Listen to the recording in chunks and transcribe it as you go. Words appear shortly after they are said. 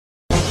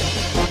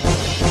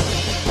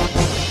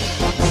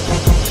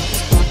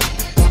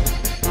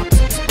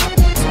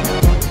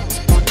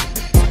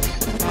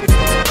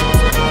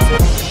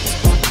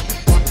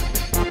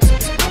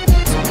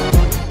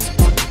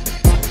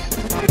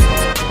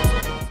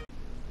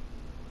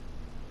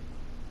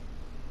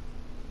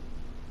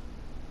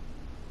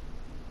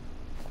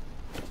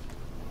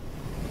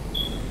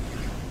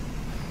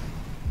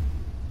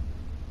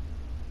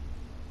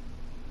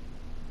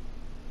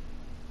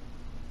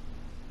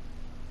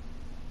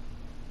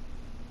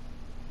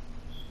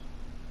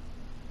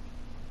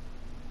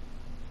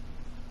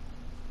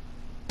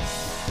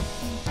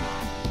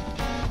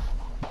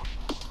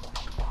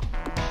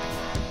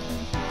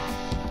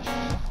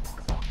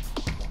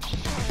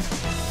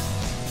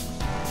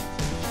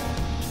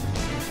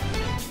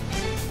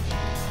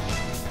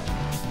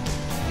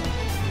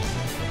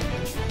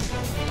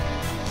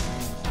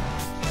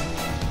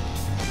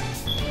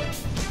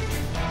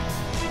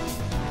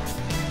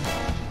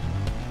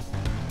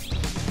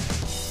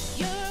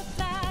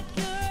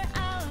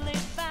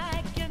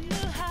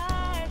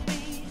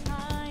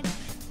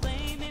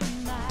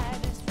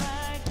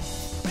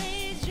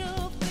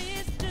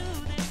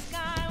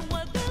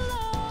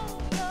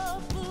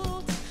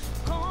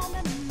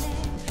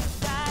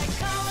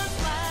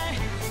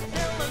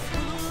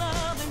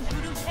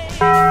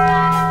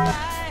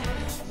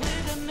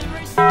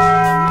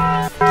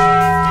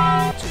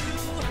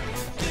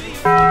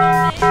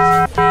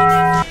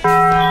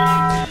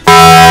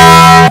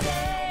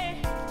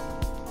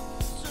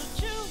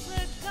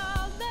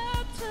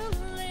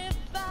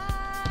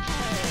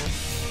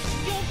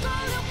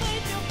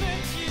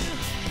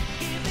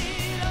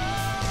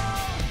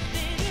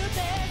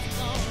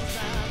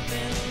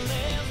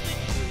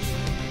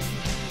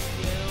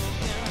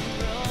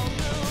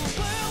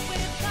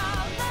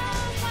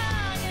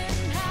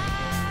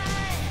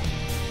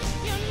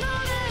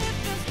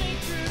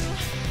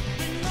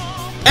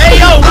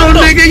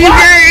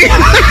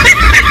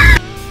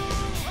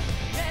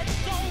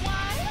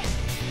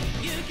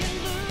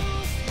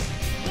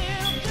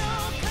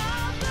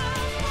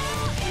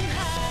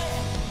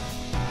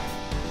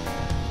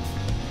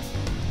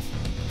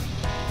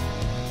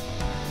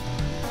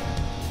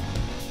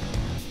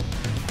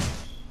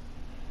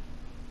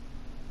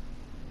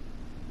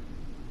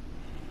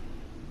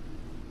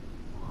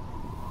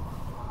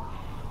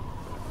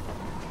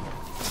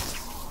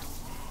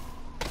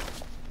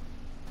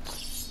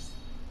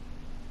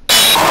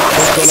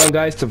What's going on,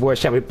 guys? It's your boy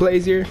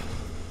ChampionPlayz here,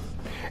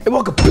 and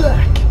welcome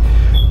back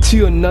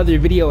to another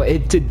video.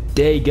 And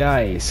today,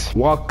 guys,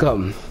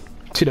 welcome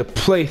to the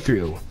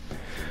playthrough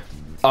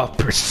of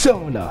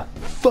Persona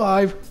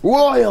 5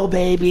 Royal,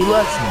 baby.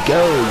 Let's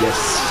go. Yes,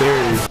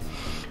 sir.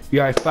 We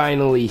are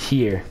finally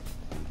here.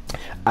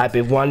 I've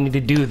been wanting to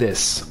do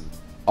this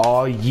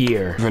all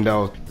year, even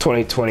though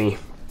 2020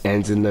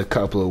 ends in a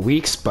couple of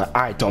weeks, but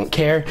I don't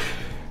care.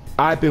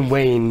 I've been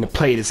waiting to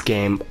play this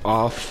game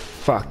all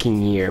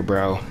fucking year,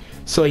 bro.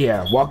 So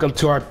yeah, welcome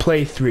to our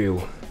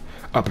playthrough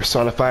of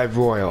Persona 5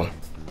 Royal.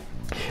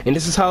 And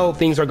this is how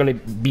things are gonna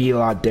be a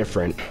lot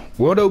different.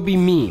 Will there be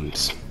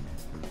memes?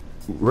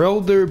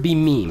 Will there be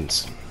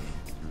memes?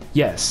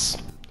 Yes.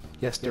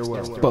 Yes, there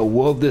will. But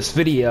will this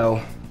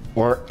video,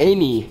 or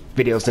any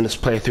videos in this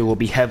playthrough, will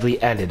be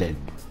heavily edited?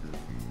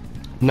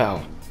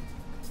 No.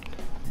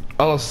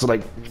 Unless it's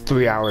like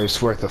 3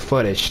 hours worth of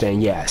footage,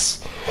 then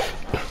yes.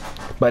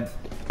 But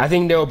I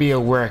think there will be a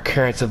rare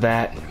occurrence of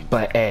that.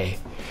 But hey,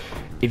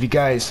 if you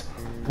guys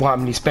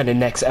want me to spend the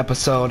next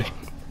episode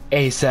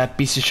ASAP,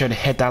 be sure to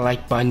hit that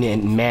like button.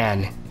 And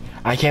man,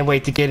 I can't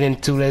wait to get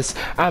into this.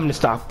 I'm gonna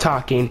stop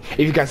talking. If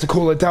you guys are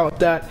cool with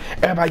that,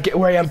 everybody get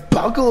ready and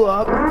buckle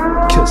up,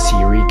 cause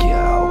here we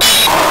go.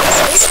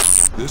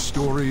 This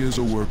story is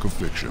a work of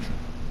fiction.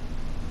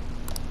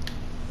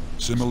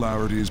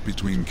 Similarities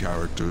between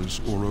characters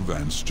or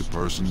events to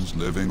persons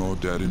living or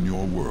dead in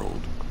your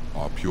world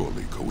are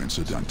purely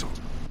coincidental.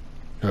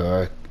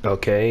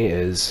 Okay,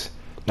 is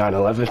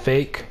 9/11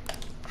 fake?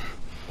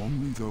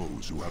 Only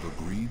those who have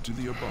agreed to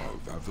the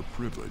above have the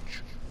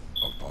privilege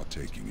of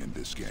partaking in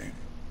this game.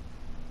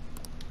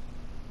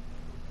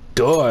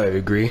 Duh, I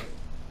agree.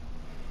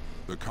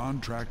 The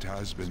contract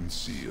has been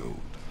sealed.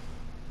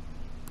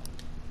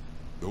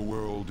 The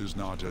world is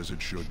not as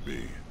it should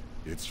be.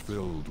 It's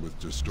filled with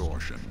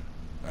distortion,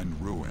 and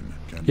ruin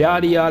can...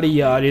 Yada yada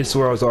yada, this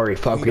world's already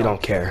fucked, we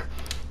don't care.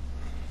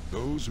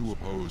 Those who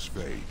oppose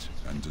fate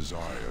and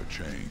desire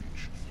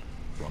change,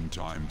 from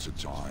time to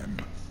time,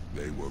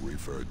 they were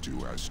referred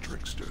to as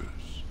tricksters.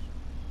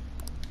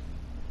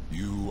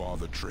 You are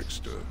the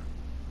trickster.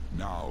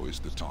 Now is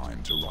the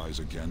time to rise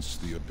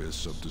against the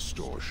abyss of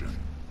distortion.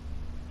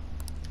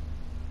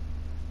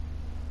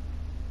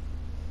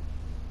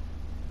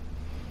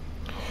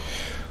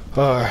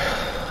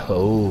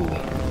 Uh-oh.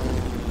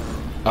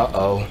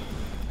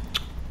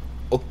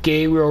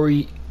 Okay, we're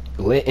already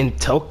lit in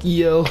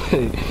Tokyo.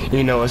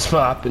 You know what's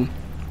poppin'.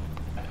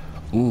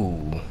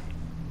 Ooh.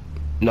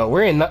 No,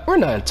 we're not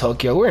in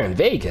Tokyo, we're in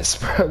Vegas,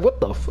 bro. What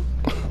the fuck?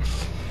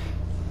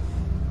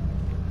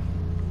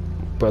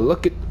 But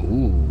look at,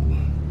 ooh.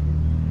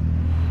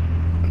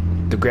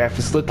 The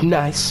graphics look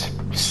nice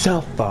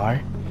so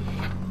far.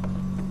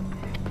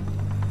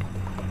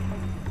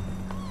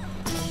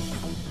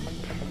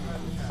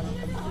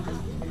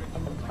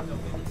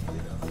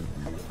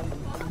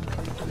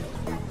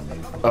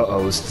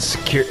 Uh-oh, it's the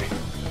secure.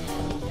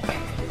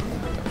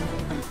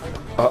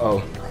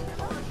 Uh-oh.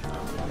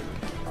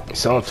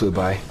 Someone flew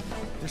by.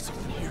 There's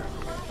something here.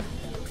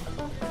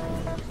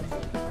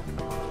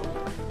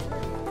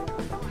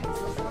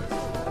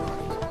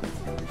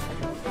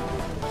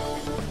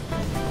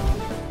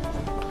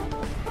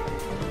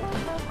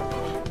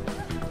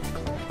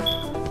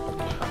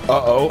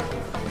 Uh-oh.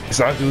 It's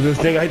not doing this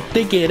thing I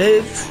think it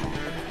is.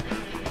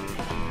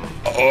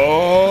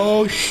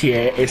 Oh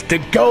shit, it's the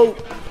GOAT!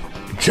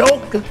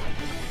 Joker!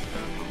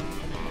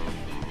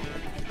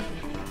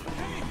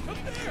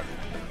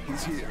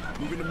 He's here.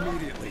 Moving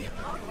immediately.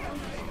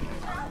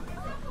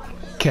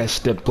 Catch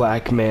the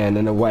black man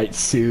in a white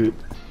suit.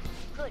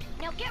 Good.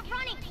 Now get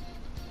running.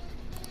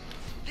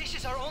 This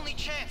is our only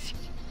chance.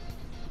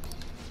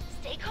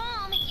 Stay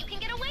calm. You can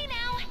get away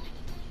now.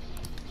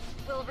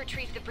 We'll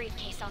retrieve the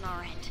briefcase on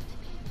our end.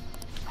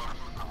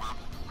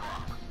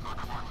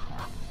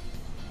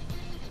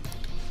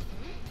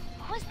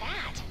 What was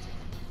that?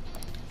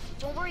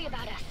 Don't worry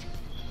about us.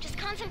 Just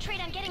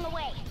concentrate on getting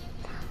away.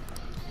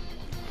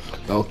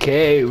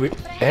 Okay,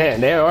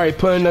 and they're already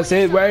putting us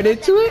in right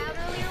into it?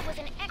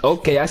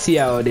 Okay, I see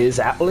how it is,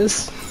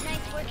 Atlas.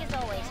 Nice work as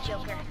always,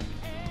 Joker.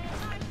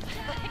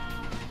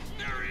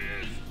 There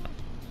he is.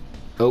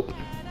 Oh.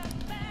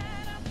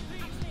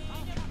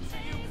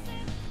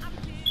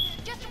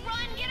 Just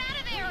run, get out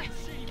of there.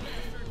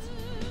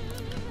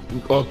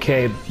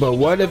 Okay, but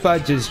what if I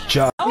just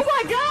jump? Oh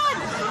my god!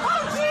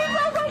 Oh jeez,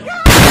 oh my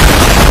god!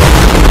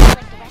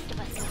 Like the rest of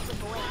us can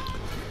slip away.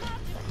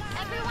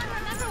 Everyone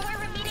remember where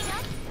we're meeting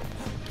up?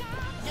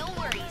 No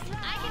worries,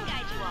 I can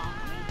guide you all.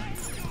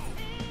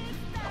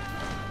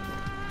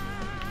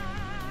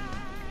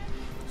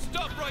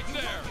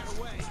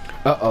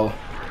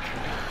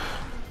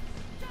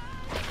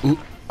 Ooh,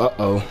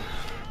 uh-oh.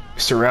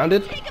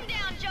 Surrounded? Take him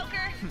down,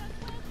 Joker.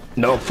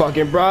 No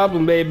fucking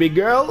problem, baby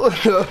girl.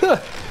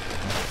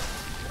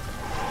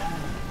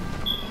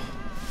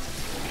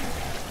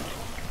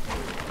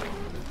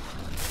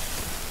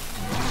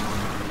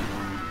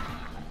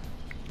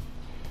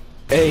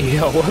 Hey,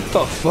 yo, what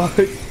the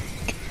fuck?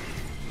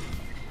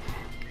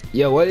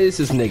 Yo, what is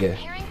this nigga?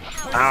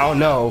 I don't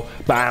know,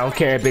 but I don't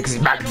care because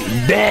he's about to be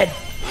dead.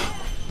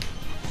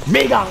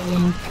 Big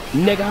on,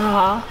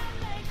 nigga.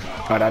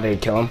 Oh, that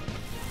didn't kill him.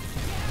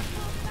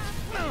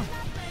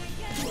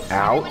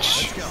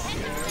 Ouch.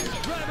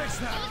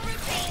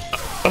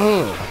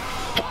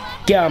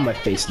 Get out of my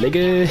face,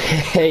 nigga.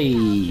 Hey.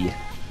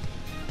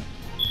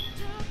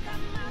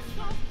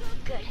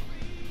 Good.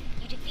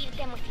 You defeated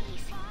them with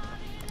ease.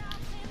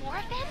 More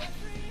of them?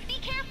 Be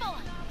careful.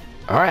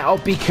 Alright, I'll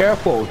be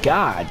careful.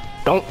 God,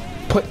 don't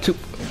put too...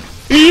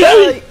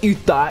 You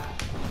thought.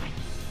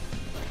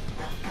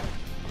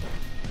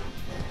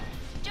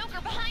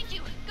 Joker, behind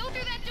you. Go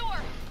through that door.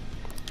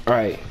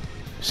 Alright,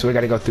 so we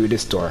gotta go through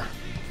this door.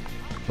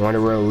 I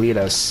wonder where it'll lead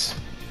us.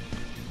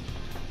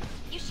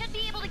 You should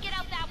be able to get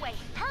out that way.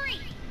 Hurry.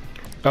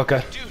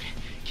 Okay. Dude,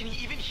 can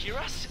he even hear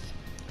us?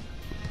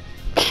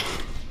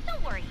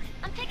 Don't worry.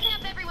 I'm picking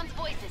up everyone's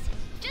voices.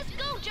 Just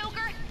go,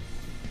 Joker.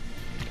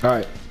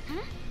 Alright.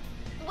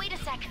 Wait a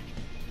sec.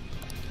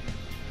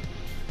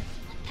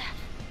 What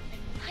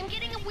the? I'm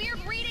getting a weird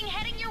reading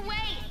heading your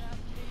way.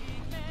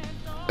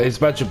 It's a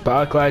bunch of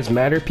Black Lives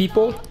Matter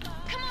people?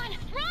 Come on,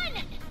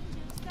 run!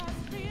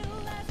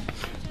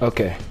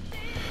 Okay.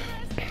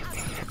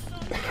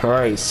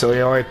 Alright, so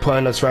they already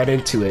putting us right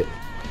into it.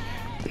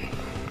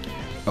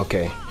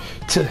 Okay.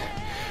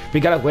 We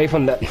gotta away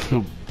from that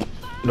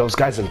those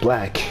guys in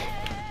black.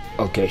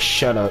 Okay,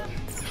 shut up.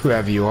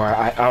 Whoever you are,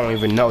 I don't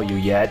even know you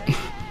yet.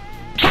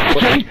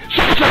 Okay,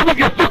 shut up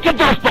your fucking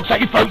voice box that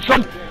you found,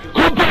 son!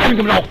 Call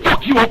Birmingham now,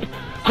 fuck you up!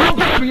 Call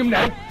Birmingham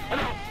now!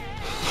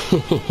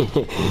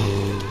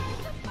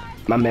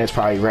 My man's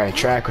probably ran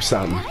track or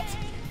something.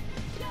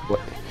 What?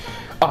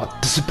 Oh,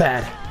 this is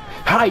bad.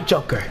 Hi,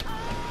 Joker.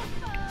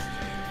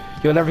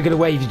 You'll never get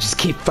away if you just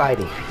keep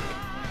fighting.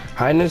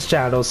 Hide in the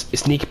shadows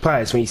is sneaky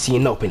prize when you see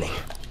an opening.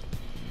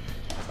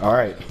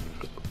 Alright.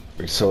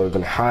 So we're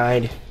gonna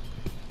hide.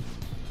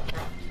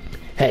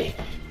 Hey,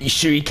 you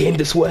sure you came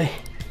this way?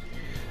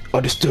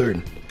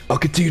 Understood. I'll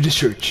continue to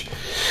search.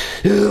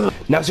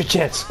 Now's your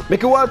chance.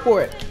 Make a run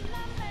for it.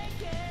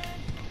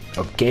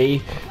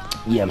 Okay.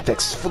 Yeah, I'm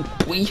fixed.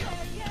 Boy.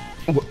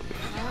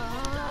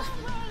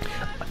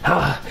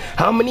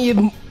 How many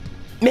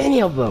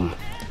of them?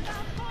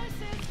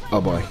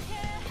 Oh boy.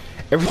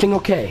 Everything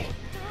okay?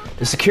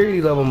 The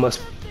security level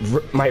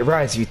might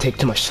rise if you take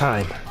too much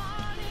time.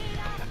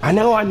 I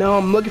know,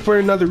 I'm looking for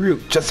another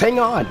route. Just hang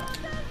on.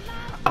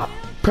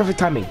 Perfect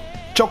timing.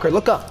 Joker,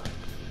 look up.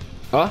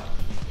 Huh?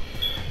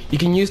 You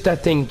can use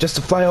that thing just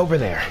to fly over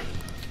there.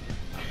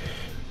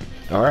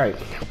 Alright,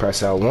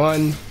 press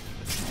L1.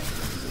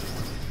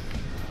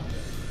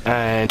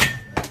 And...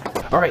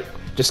 Alright,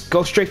 just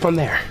go straight from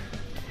there.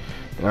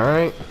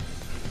 Alright.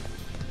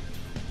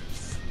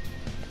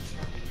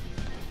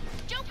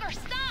 Joker,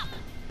 stop!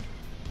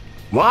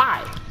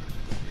 Why?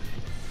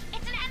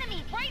 It's an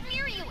enemy right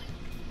near you.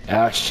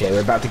 Oh shit,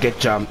 we're about to get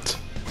jumped.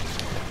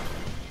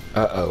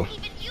 Uh-oh.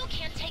 Even you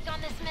can't take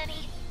on this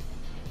many.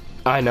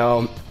 I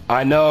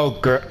know,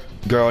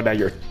 girl, that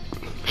you're...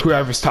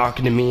 Whoever's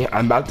talking to me,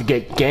 I'm about to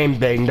get game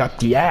banged up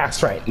the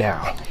ass right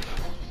now.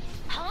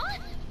 Huh?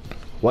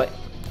 What?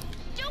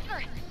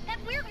 Joker, that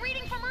weird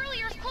reading from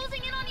earlier is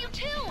closing in on you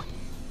too.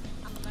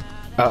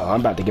 Uh-oh, I'm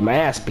about to get my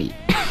ass beat.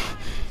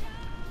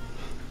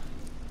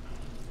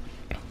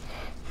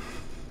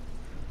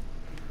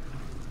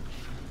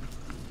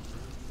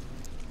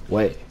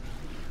 Wait.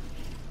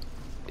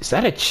 Is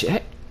that a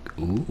check?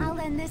 Ooh. I'll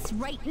end this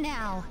right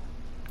now.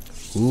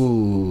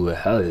 Ooh,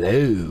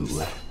 hello.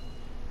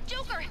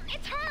 Joker,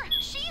 it's her.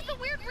 She's the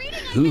weird reading.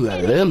 Ooh,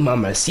 hello,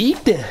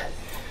 mamacita.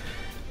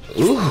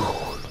 Ooh.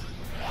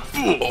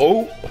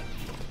 Oh.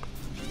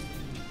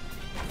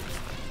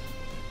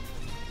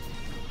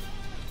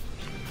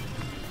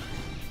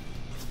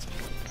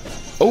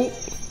 Oh.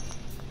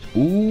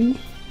 Ooh.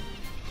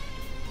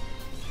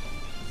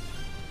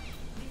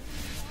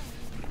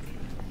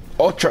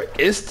 Ultra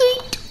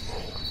instinct?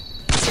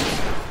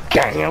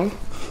 Damn.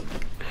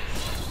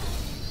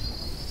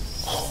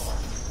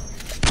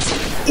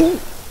 Ooh.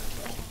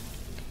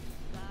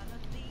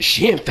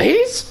 She in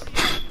phase?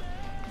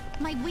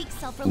 My weak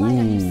self relied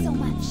on you so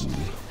much.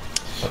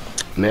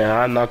 Man,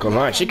 I'm not gonna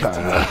lie, she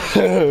kinda...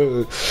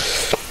 I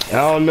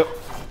don't know.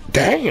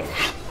 Damn.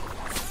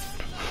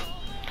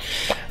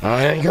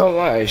 I ain't gonna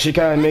lie, she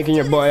kinda making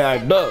your boy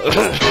act up.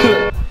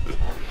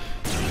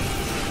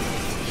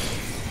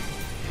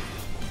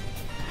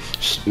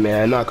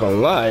 Man, I'm not gonna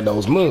lie,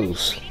 those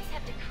moves.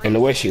 And the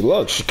way she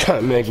looks, she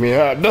kinda make me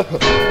act up.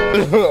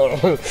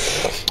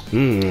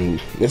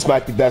 This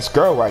might be best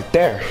girl right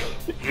there.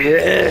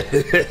 Yeah.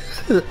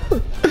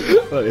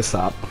 Let it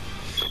stop.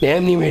 The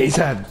enemy rates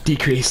have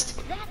decreased.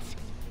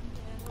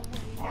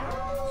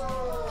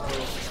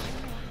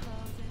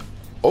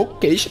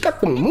 Okay, she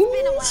got the It's been a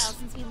while moves.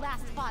 since we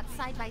last fought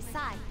side by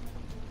side.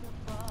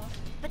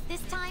 But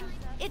this time,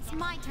 it's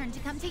my turn to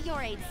come to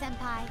your aid,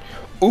 Senpai.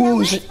 Now Ooh,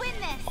 let's she, win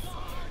this!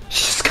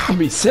 she's calling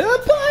me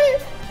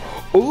senpai?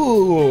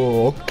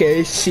 Ooh,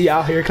 okay, she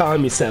out here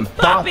calling me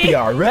senpai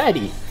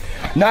already.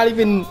 Not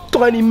even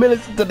 20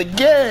 minutes into the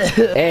game.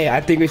 Hey, I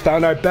think we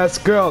found our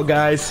best girl,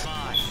 guys.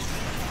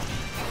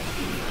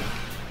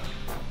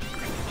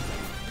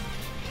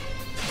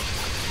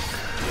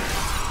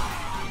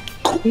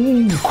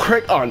 Ooh,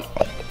 crack on.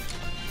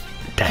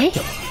 Damn.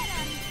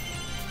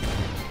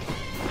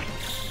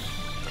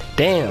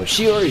 Damn,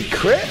 she already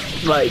crit?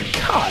 Like,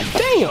 god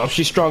damn,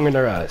 she's stronger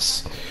than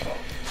us.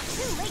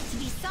 Too late to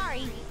be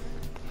sorry.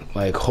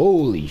 Like,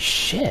 holy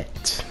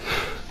shit.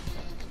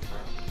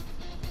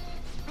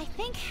 I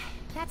think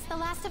that's the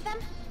last of them.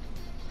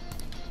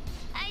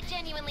 I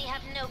genuinely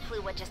have no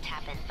clue what just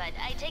happened, but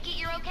I take it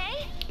you're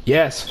okay?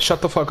 Yes,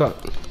 shut the fuck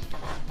up.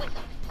 Wait,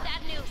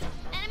 bad news.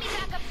 Enemy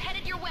backup's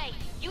headed your way.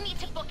 You need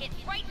to book it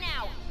right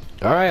now.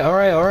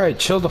 Alright,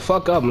 chill the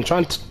fuck up. I'm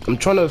trying to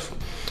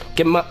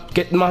get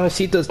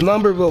Mamacita's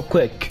number real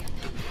quick.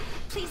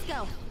 Please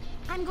go.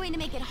 I'm going to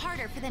make it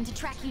harder for them to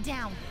track you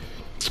down.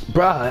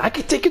 Bruh, I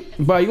can take it.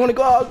 Bruh, you wanna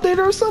go out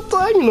there or something?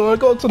 You know,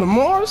 go to the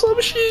mall or some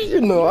shit?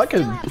 You know, I Still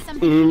can, have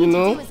something you to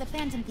know. do as a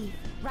phantom thief,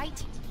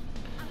 right?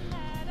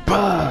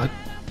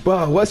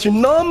 Bruh, what's your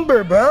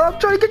number, bro? I'm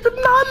trying to get your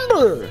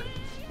number.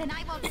 Then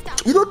I won't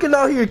stop. You looking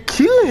out here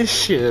killing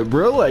shit,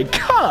 bro. Like,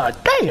 god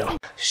damn.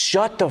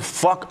 Shut the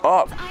fuck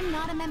up. I'm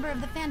not a member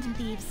of the Phantom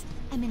Thieves.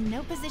 I'm in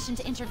no position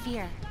to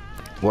interfere.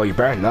 Well, you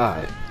better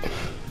not.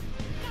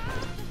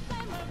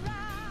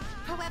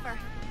 However,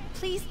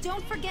 please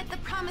don't forget the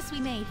promise we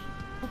made,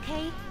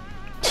 okay?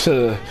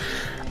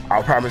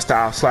 I'll promise that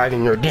I'll slide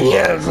in your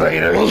DMs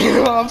later. You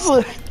know what I'm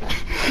saying?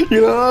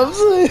 You know what I'm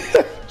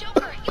saying?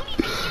 Joker, you need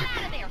to get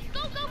out of there.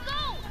 Go, go,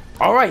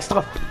 go! Alright,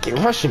 stop fucking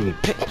rushing me,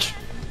 bitch.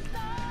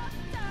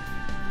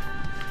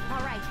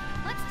 All right,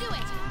 let's do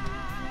it.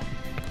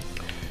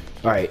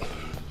 Alright,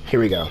 here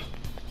we go.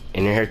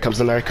 And here comes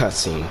another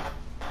cutscene.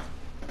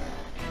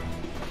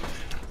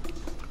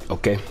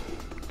 Okay.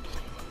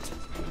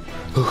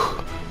 Whew.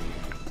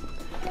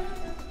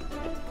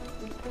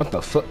 What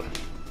the fuck?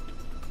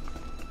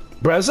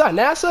 Bro, is that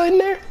NASA in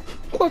there?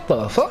 What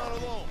the fuck?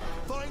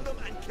 Find them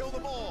and kill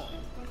them all.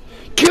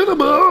 Kill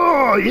them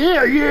all!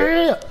 Yeah,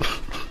 yeah!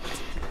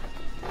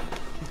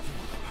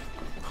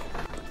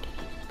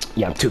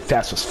 Yeah, I'm too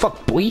fast as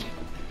fuck, boy.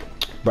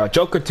 Bro,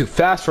 Joker too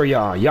fast for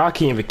y'all. Y'all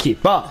can't even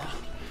keep up.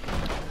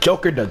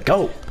 Joker the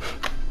GOAT.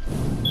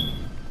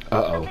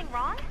 Uh-oh. Something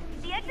wrong?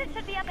 The exit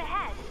should be up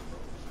ahead.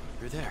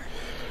 You're there.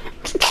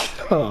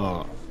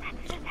 Oh.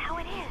 That's just how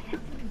it is.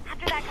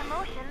 After that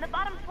commotion, the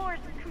bottom floor is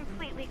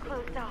completely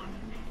closed off.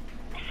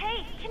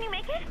 Hey, can you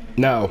make it?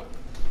 No.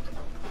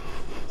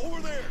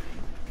 Over there.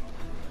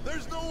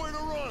 There's nowhere to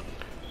run.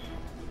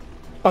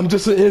 I'm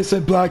just an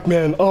innocent black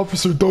man.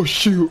 Officer, don't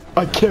shoot.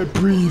 I can't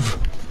breathe.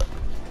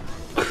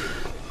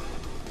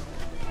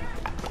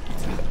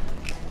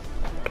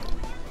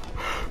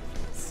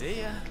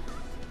 See ya.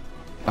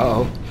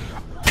 Uh-oh.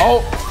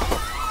 Oh!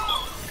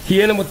 He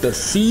hit him with the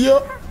see ya?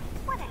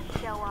 What a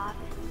show off.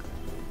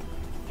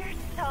 You're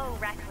so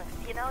reckless,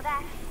 you know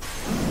that?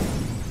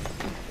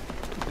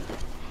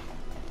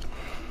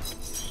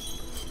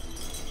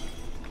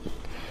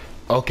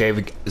 Okay,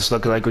 it's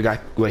looking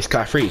like we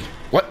scot free.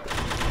 What?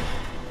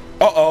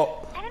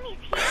 Uh-oh. Enemies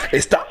here.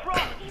 It's the... What's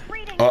wrong? He's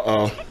breathing.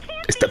 Uh-oh. It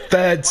can't It's be. the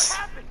feds. What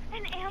happened?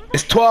 An ambush?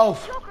 It's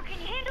 12. Joker, can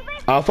you handle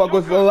this? I'll fuck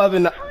with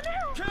 11. Oh no.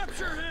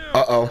 Capture him.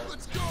 Uh-oh.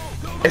 Let's go.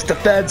 Go. It's the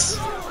feds.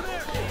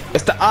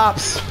 It's the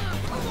ops.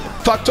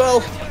 Fuck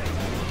 12.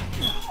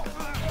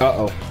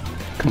 Uh-oh.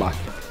 Come on.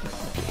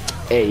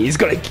 Hey, he's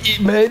gonna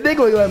keep, man. They're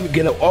gonna let me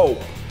get him. Oh.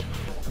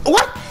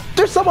 What?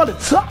 There's someone on the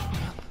top.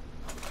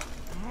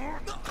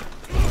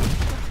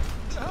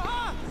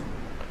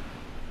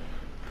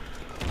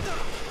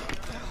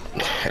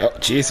 Oh,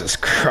 Jesus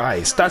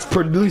Christ. That's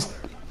produced.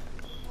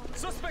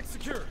 Suspect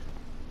secure.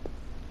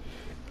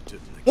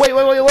 Wait,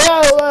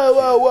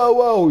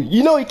 whoa.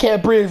 You know he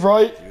can't breathe,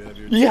 right?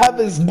 You have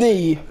his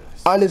knee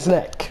on his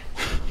neck.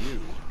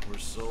 We're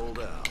sold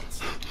out.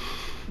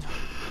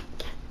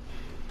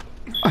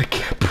 I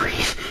can't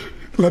breathe.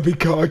 Let me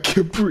go, I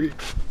can't breathe.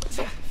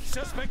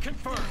 Suspect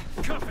confirmed.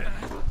 Cuff it.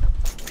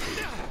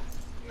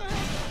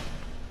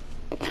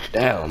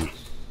 Damn.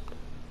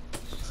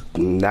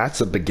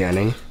 That's a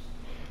beginning.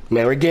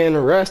 Man, we're getting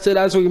arrested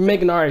as we're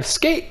making our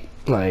escape.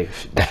 Like,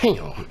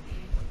 damn.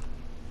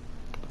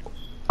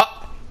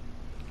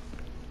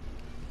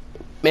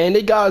 Man,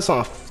 they got us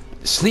on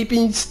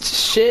sleeping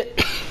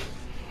shit.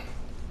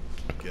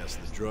 Guess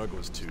the drug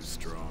was too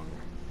strong.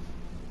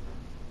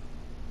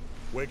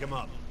 Wake him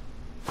up.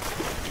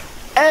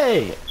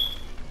 Hey!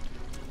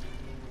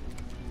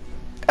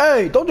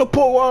 Hey, don't you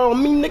pour water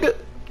on me, nigga.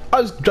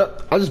 I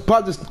just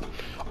bought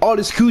all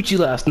this coochie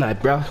last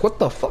night, bro. What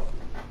the fuck?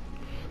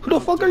 Who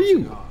the fuck are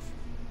you?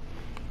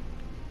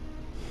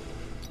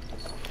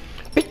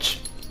 Bitch,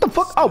 what the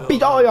fuck? I'll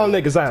beat all y'all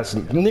niggas ass,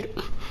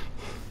 nigga.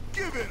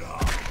 Give it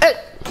up. Hey!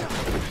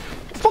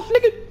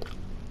 nigga.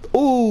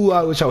 Ooh,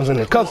 I wish I was in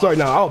the cuffs right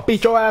now. I'll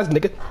beat your ass,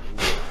 nigga.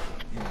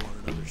 You want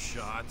another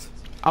shot?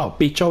 I'll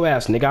beat your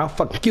ass, nigga. I'll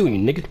fucking kill you,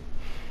 nigga.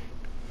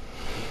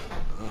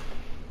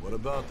 What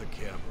about the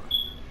camera?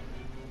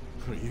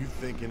 Are you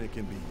thinking it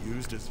can be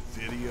used as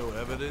video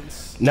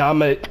evidence? No, I'm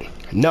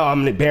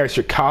gonna embarrass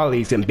your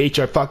colleagues and beat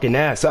your fucking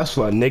ass. That's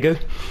what, nigga.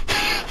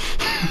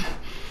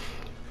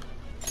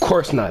 Of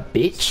course not,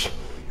 bitch.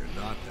 You're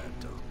not that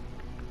dumb.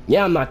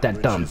 Yeah, I'm not that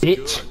Which dumb, is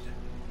bitch. good,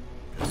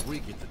 'cause we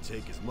get to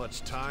take as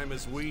much time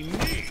as we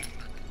need.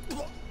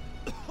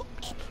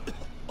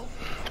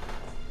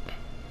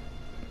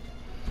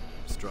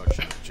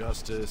 Obstruction of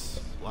justice,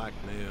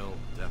 blackmail,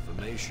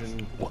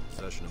 defamation,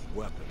 possession of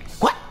weapons.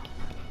 What?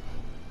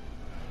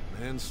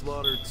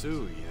 Manslaughter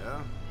too,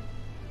 yeah?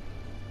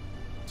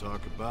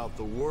 Talk about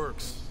the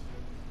works.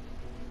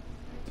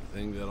 To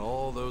think that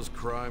all those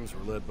crimes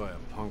were led by a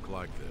punk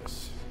like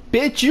this.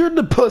 Bitch, you're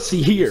the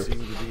pussy here. Seem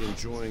to be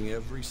enjoying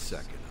every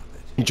second of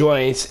it.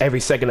 Enjoying every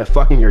second of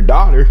fucking your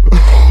daughter.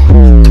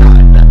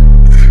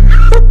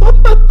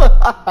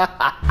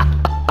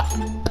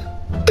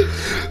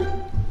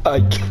 I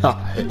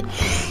God.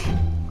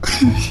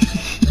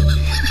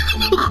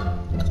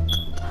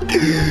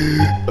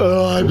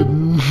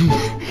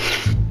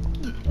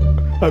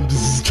 I'm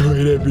just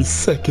enjoying every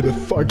second of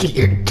fucking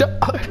your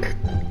daughter.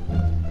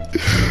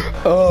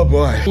 Oh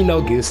boy. You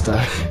know,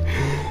 Gusta.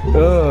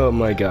 Oh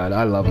my God,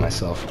 I love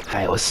myself.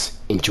 I was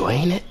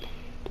enjoying it.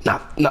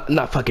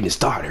 Not fucking his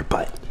daughter,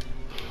 but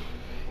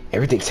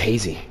everything's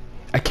hazy.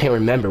 I can't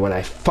remember when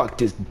I fucked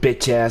this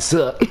bitch ass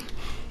up.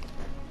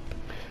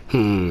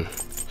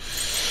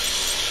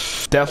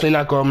 Definitely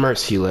not going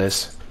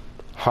merciless.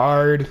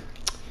 Hard.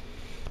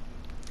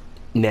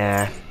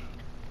 Nah.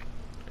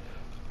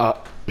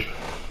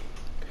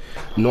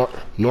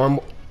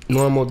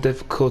 Normal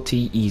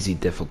difficulty, easy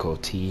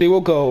difficulty. We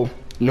will go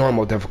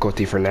normal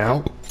difficulty for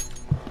now.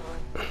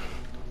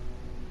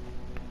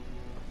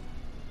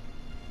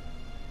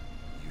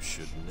 You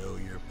should know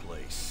your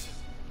place.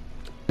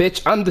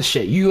 Bitch, I'm the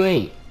shit. You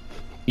ain't.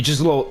 You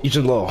just a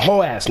little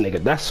hoe ass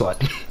nigga. That's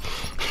what.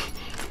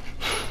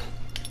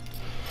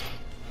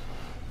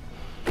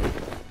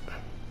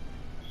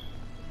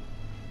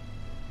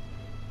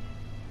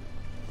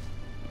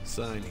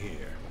 Sign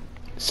here.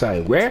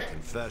 Sign where?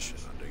 Confession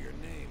under your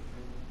name.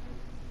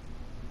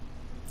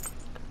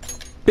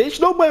 Bitch,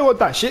 nobody want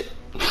that shit.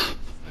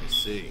 I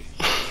see.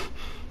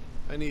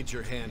 I need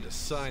your hand to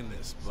sign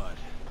this, bud.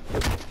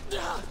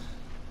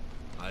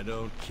 I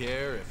don't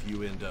care if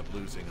you end up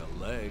losing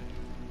a leg.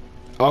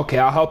 Okay,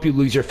 I'll help you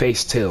lose your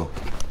face too.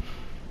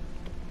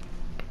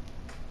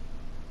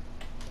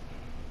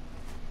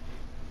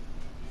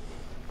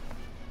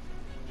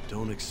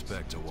 Don't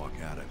expect to walk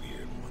out of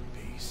here in one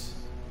piece.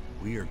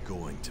 We are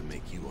going to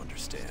make you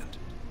understand.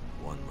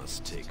 One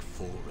must take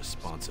full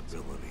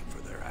responsibility for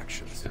their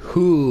actions.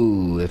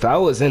 Who, if I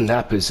was in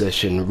that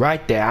position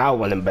right there, I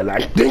wouldn't be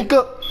like, think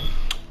up.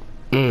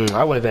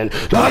 I would have been.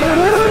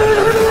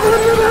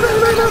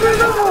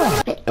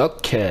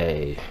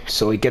 Okay,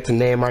 so we get to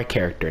name our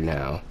character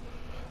now.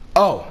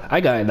 Oh, I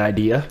got an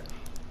idea.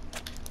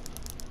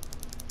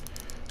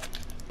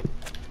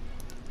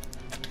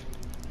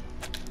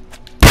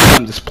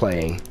 I'm just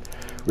playing.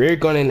 We're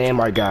gonna name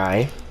our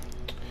guy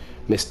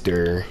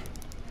Mr.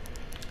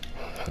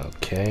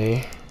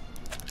 Okay,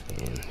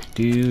 and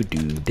do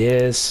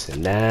this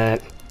and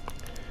that.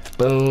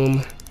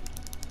 Boom,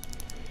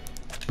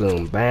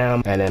 boom,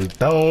 bam, and then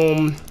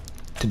boom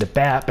to the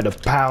bap and a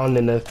pound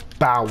and a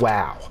bow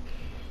wow.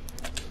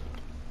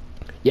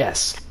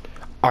 Yes,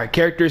 our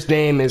character's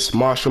name is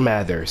Marshall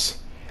Mathers.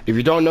 If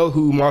you don't know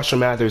who Marshall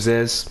Mathers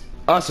is,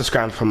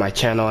 unsubscribe from my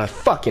channel and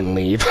fucking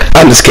leave.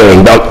 I'm just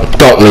kidding.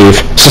 Don't leave.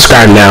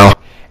 Subscribe now.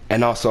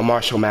 And also,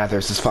 Marshall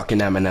Mathers is fucking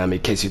Eminem, in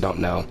case you don't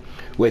know,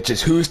 which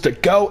is who's the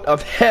GOAT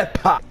of hip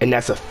hop, and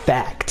that's a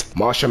fact.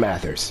 Marshall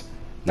Mathers.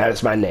 That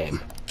is my name.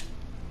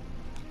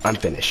 I'm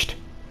finished.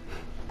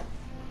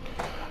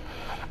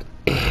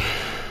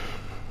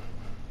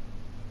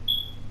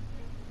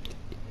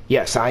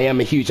 Yes, I am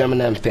a huge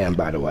Eminem fan,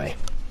 by the way.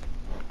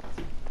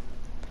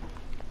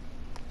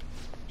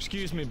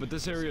 Excuse me, but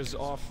this area's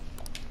off.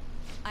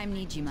 I'm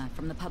Nijima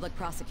from the public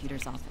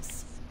prosecutor's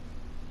office.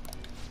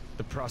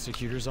 The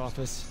prosecutor's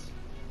office?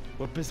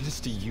 What business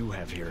do you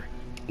have here?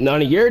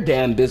 None of your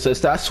damn business,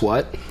 that's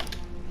what.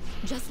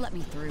 Just let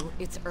me through.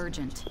 It's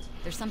urgent.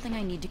 There's something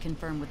I need to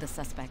confirm with the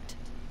suspect.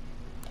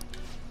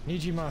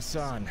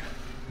 Nijima-san,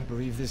 I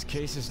believe this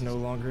case is no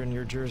longer in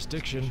your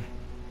jurisdiction.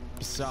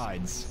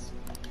 Besides...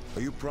 Are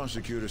you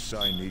Prosecutor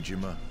Sai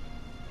Nijima?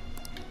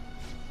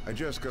 I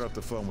just got off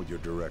the phone with your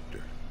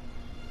director.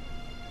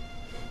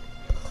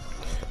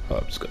 Oh,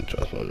 I'm just gonna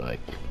trust my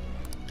mic.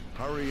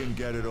 Hurry and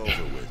get it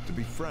over with. To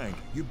be frank,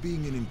 you're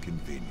being an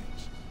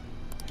inconvenience.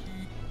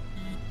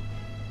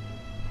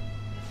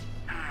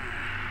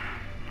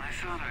 I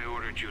thought I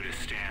ordered you to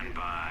stand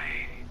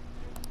by.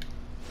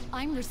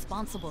 I'm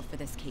responsible for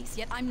this case,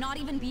 yet I'm not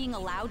even being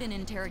allowed an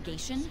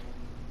interrogation?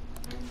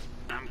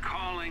 I'm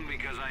calling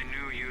because I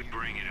knew you'd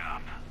bring it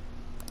up.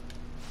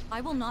 I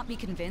will not be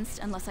convinced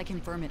unless I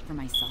confirm it for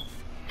myself.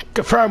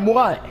 Confirm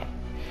what?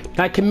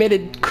 I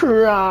committed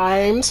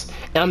crimes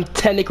and I'm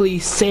technically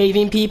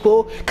saving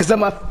people because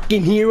I'm a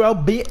fucking hero,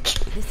 bitch.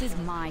 This is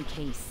my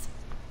case.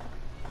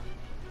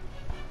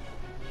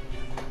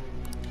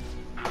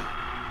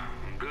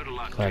 Good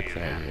luck Like to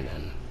you that, then.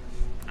 then.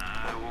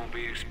 I won't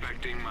be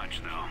expecting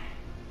much, though.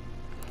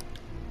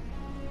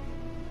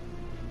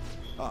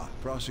 Ah,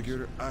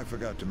 prosecutor, I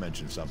forgot to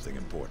mention something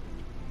important.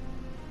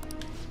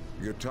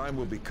 Your time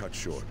will be cut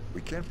short.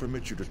 We can't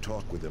permit you to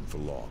talk with him for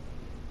long.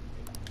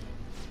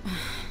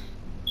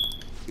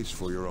 It's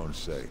for your own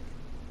sake.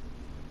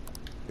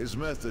 His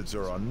methods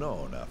are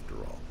unknown, after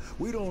all.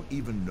 We don't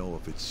even know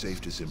if it's safe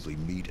to simply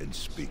meet and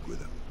speak with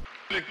him.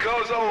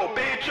 Because I will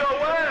beat your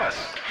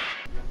ass!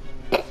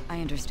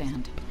 I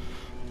understand.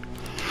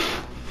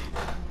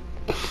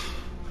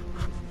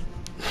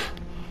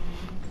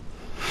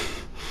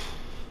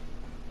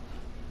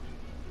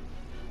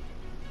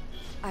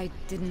 I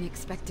didn't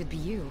expect it'd be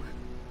you.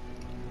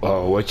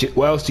 Oh, what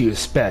else do you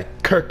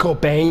expect? Kurt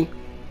Cobain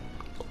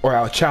or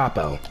El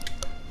Chapo?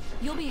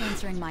 You'll be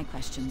answering my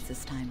questions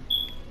this time.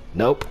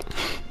 Nope.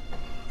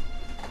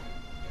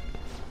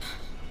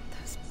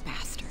 Those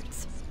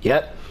bastards.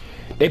 Yep.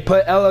 They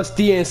put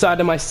LSD inside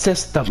of my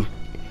system.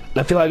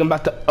 I feel like I'm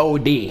about to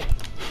OD.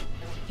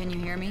 Can you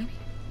hear me?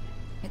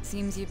 It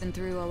seems you've been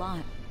through a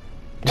lot.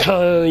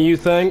 You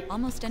think?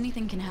 Almost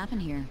anything can happen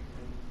here,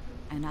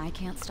 and I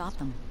can't stop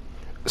them.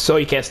 So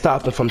you can't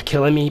stop them from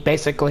killing me,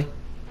 basically?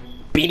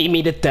 Beating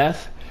me to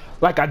death?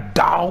 Like a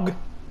dog?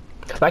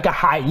 Like a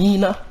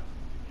hyena?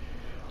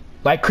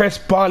 Like Chris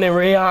Brown and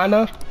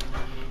Rihanna?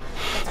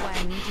 That's why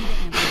I need you to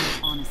answer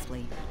me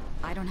honestly.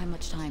 I don't have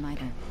much time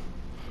either.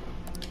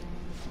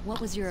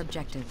 What was your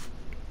objective?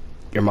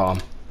 Your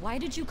mom. Why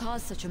did you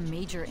cause such a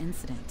major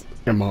incident?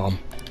 Your mom.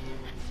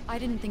 I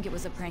didn't think it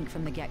was a prank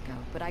from the get-go,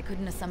 but I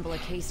couldn't assemble a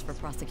case for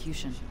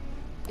prosecution.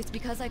 It's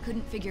because I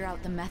couldn't figure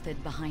out the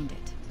method behind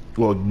it.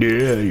 Well,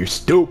 yeah, you're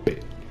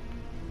stupid.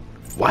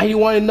 Why do you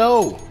want to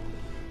know?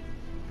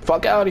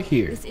 Fuck out of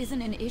here. This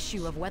isn't an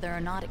issue of whether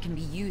or not it can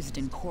be used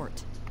in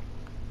court.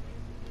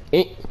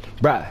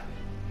 Bruh,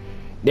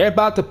 they're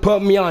about to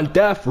put me on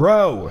death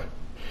row.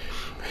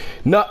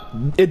 No,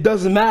 it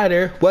doesn't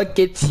matter what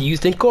gets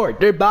used in court.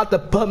 They're about to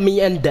put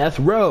me in death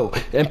row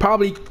and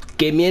probably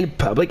get me in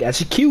public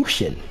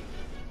execution.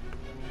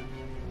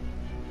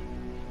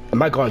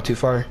 Am I going too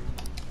far?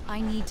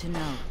 I need to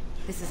know.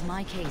 This is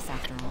my case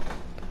after all.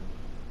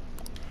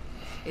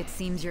 It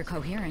seems you're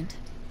coherent.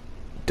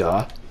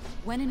 Duh.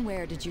 When and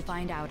where did you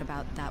find out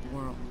about that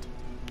world?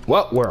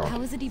 What world?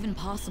 How is it even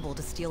possible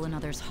to steal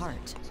another's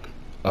heart?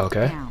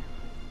 Okay. Now,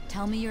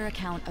 tell me your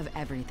account of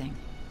everything.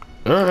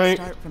 Alright.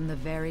 Start from the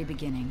very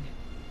beginning.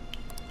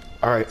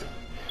 Alright.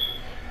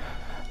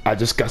 I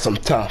just got some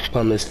tough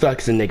on this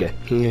flexing nigga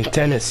in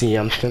Tennessee.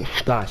 I'm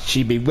thought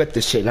she be with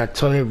the shit. And I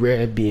told her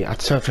where it be. I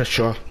told her for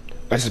sure.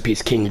 Rest in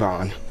peace, King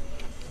Von.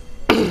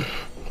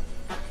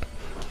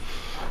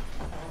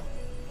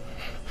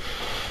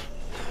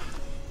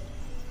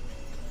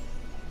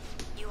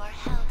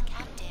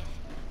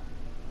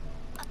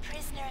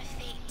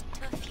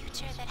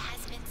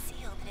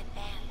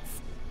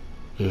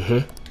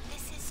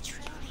 This is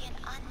truly an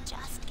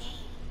unjust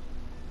game.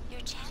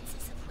 Your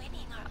chances of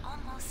winning are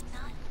almost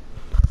none.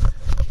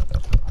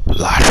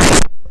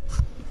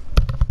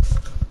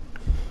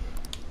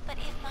 But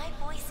if my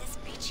voice is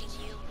reaching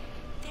you,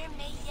 there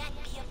may yet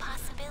be a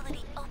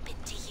possibility open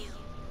to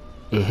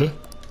you.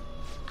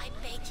 I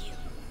beg you,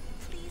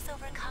 please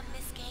overcome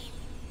this game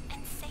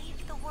and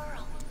save the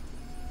world.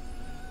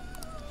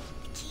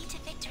 The key to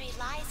victory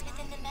lies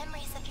within the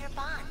memories of your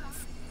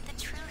bonds, the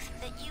truth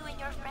that you and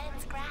your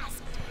friends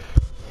grasped.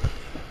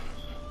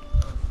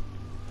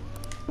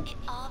 It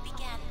all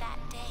began that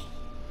day,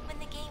 when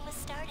the game was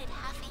started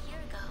half a year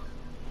ago.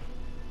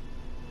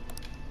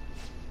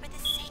 For the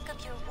sake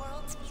of your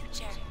world's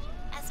future,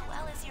 as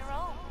well as your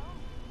own,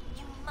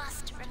 you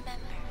must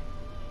remember.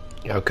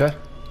 Okay.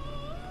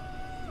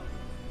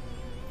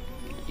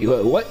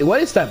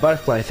 What is that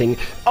butterfly thing?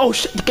 Oh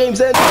shit, the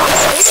game's ended!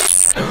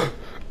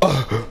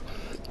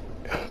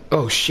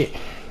 Oh shit.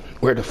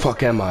 Where the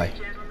fuck am I?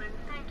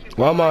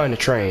 Why am I on the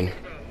train?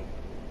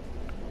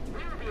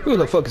 Who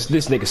the fuck is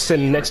this nigga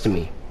sitting next to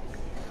me?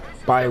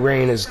 By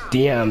rain his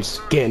DMs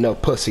getting no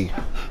pussy.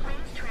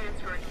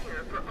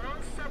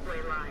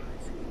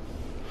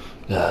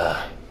 The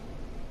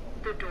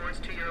doors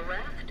to your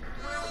left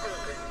will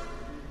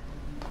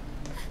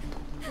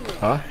open.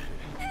 Huh?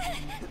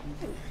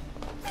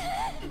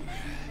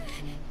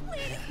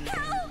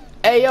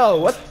 Hey yo,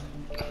 what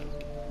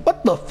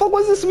the fuck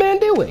was this man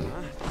doing?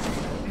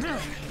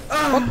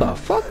 What the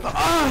fuck?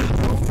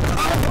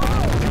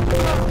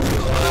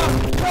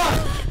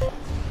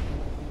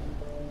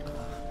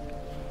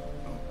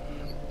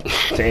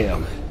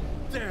 Damn.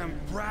 Damn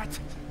brat!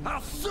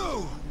 I'll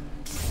sue!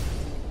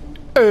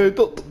 Hey,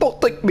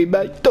 don't take me,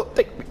 man. Don't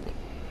take me.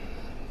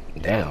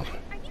 Damn.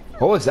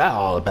 What was that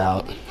all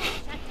about?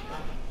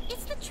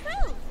 It's the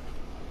truth.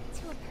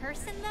 To a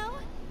person, though,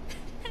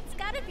 that's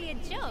gotta be a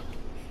joke.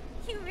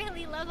 You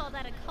really love all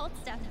that occult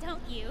stuff,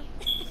 don't you?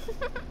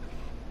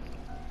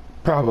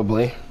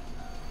 Probably.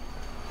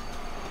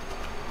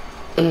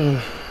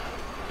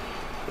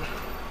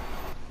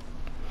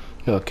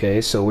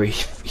 Okay, so we're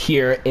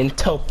here in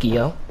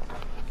Tokyo.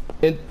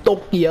 In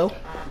Tokyo.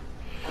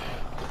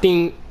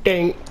 Ding,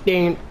 ding,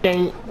 ding,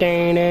 ding,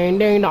 ding, ding,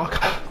 ding, knock.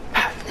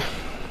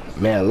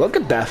 Man, look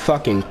at that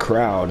fucking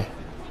crowd.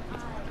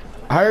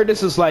 I heard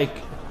this is like...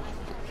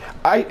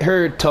 I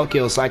heard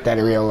Tokyo's like that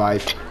in real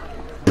life.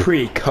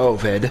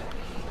 Pre-COVID,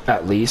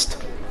 at least.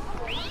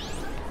 I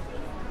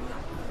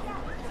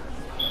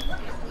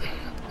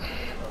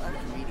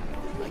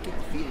get the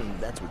feeling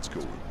that's what's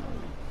going.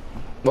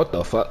 What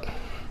the fuck?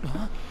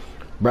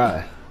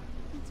 Bruh.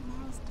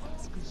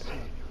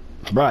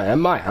 Bruh,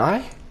 am I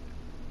high?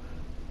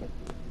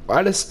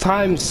 Why does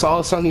time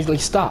all suddenly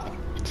stop?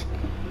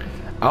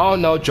 I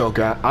don't know,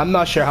 Joker. I'm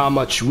not sure how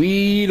much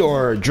weed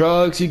or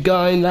drugs you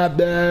got in that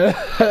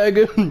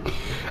bag.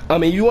 I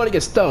mean, you want to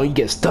get stoned, you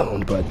get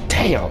stoned, but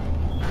damn.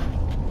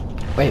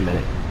 Wait a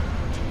minute.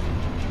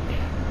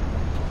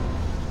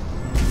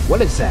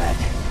 What is that?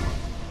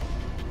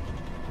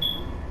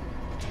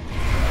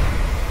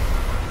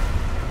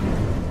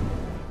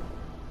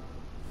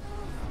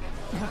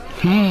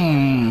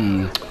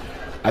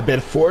 A bit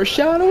of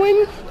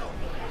foreshadowing?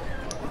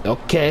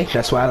 Okay,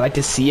 that's why I like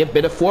to see a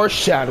bit of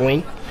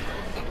foreshadowing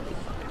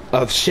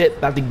of shit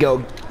about to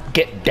go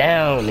get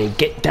down and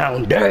get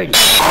down dirty.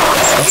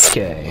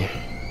 Okay.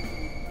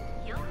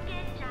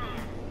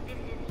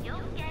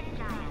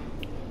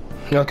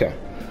 Okay.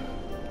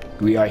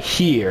 We are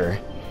here.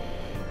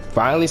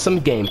 Finally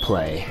some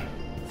gameplay.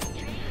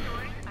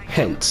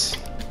 Hints.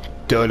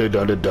 Duh duh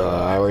duh duh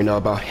duh. I already know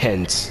about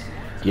hints.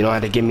 You don't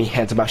have to give me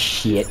hints about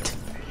shit.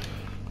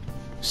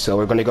 So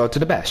we're gonna go to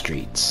the back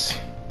streets.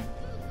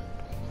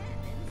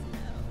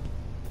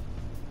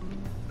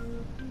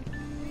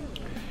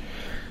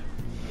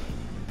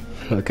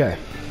 Okay.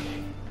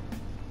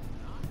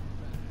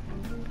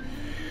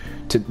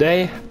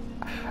 Today,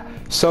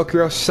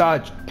 Sakura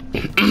starting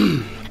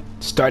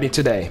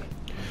today,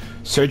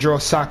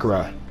 Sergio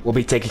Sakura will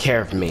be taking care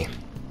of me.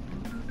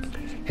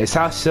 His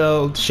house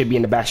should be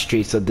in the back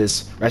streets of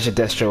this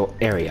residential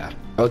area.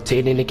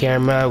 Rotating the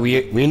camera,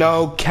 we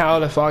know how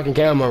the fucking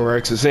camera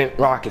works. It isn't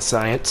rocket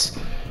science.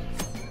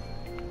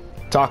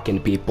 Talking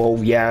to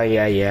people, yeah,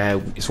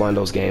 it's one of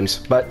those games.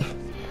 But,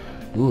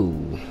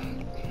 ooh.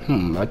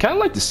 I kind of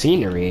like the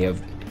scenery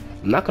of...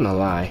 I'm not gonna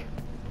lie.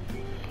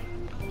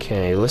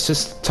 Okay, let's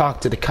just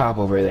talk to the cop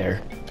over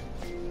there.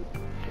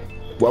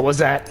 What was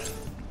that?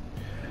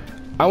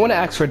 I want to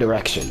ask for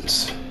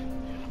directions.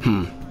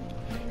 You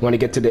want to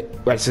get to the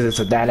residence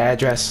of that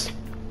address?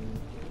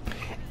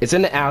 It's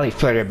in the alley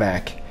further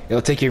back.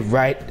 It'll take you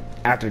right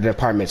after the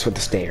apartments with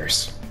the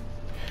stairs.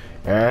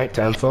 Alright,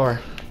 time for.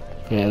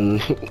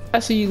 And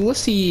let's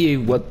see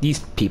what these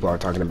people are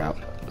talking about.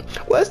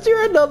 Was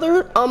there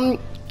another,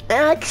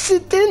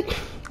 accident?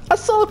 I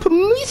saw a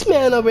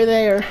policeman over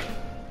there.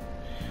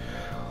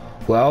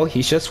 Well,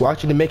 he's just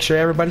watching to make sure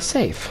everybody's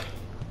safe.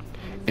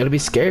 It'll be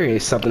scary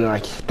if something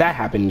like that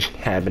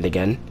happened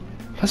again.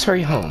 Let's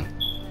hurry home.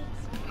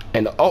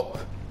 And oh,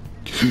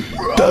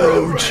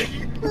 Doge!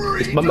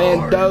 It's my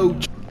man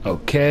Doge.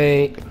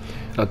 Okay,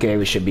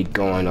 we should be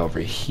going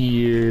over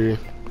here.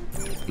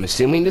 I'm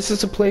assuming this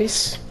is a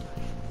place.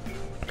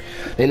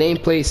 The name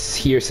place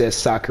here says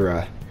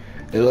Sakura.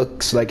 It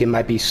looks like it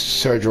might be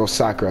Sergio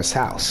Sakura's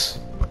house.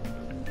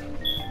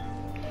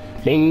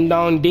 Ding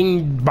dong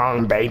ding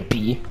bong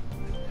baby.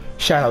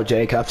 Shout out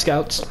J Cub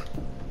Scouts.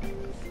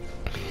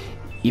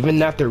 Even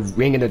after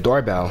ringing the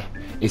doorbell,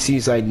 it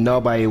seems like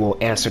nobody will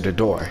answer the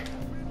door.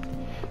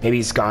 Maybe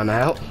he's gone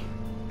out?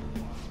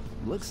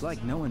 Looks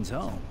like no one's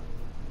home.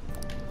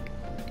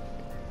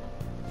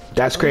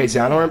 That's crazy.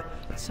 I don't.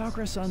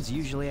 Sakura-san's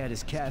usually at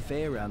his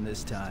cafe around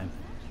this time.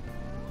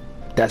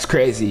 That's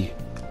crazy.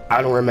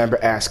 I don't remember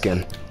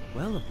asking.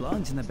 Well, it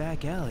belongs in the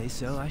back alley,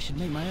 so I should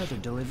make my other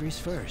deliveries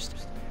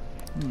first.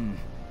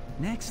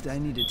 Next, I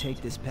need to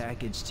take this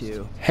package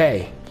to...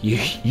 Hey,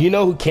 you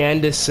know who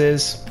Candace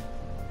is?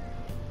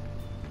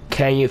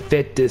 Can you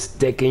fit this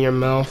dick in your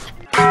mouth?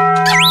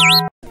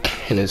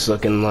 And it's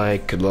looking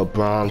like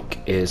LeBlanc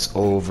is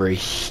over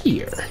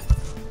here.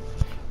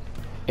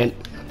 And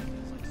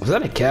was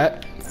that a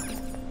cat?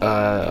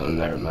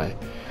 Never mind.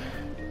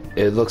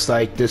 It looks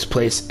like this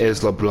place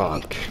is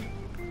LeBlanc.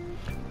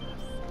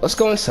 Let's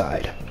go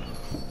inside.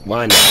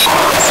 Why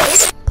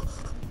not?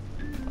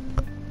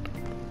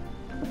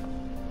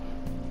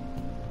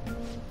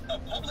 A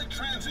public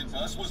transit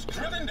bus was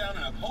driven down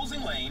an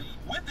opposing lane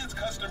with its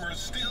customers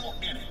still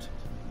in it.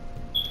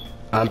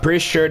 I'm pretty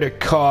sure they're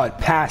called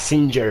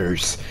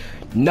passengers,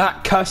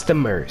 not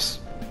customers.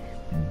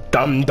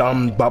 Dum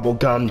dum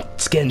bubblegum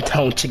skin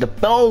tone chicka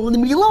bone. Leave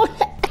me alone.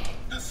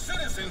 The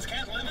citizens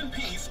can't live in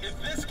peace if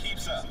this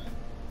keeps up.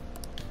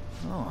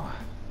 Oh,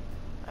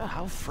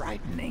 how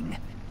frightening.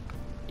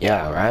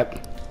 Yeah, right?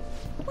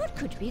 What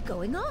could be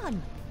going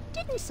on?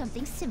 Didn't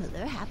something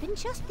similar happen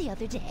just the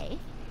other day?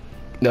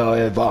 No,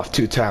 it involved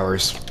two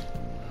towers.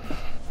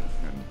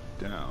 And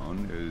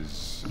down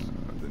is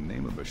the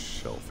name a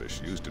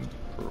shellfish used in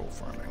pearl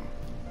farming.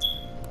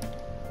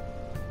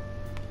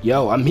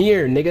 Yo, I'm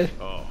here, nigga.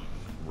 Oh,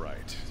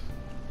 right.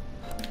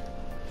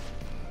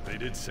 They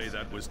did say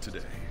that was today.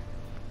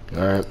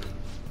 Alright.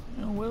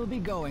 Well, we'll be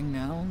going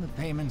now. The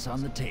payment's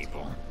on the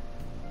table.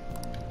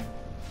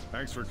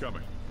 Thanks for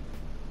coming.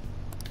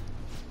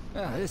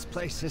 This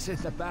place is in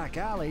the back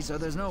alley, so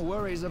there's no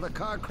worries of a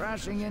car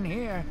crashing in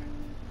here.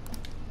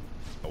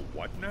 A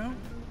what now?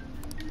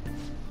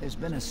 There's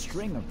been a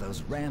string of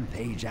those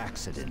rampage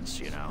accidents,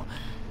 you know.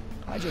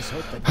 I just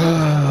hope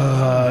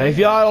that... If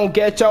y'all don't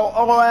get your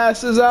all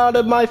asses out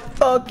of my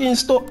fucking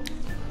store...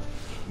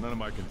 None of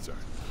my concern.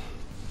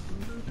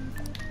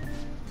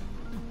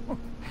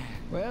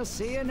 We'll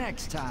see you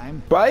next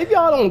time. But if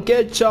y'all don't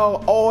get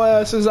y'all all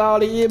asses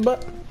out of here,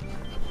 but...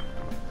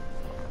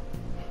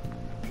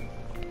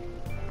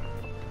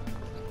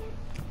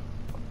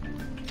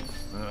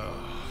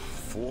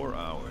 4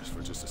 hours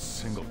for just a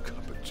single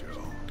cup of joe.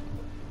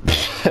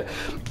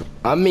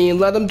 I mean,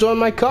 let them join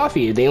my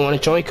coffee. If they want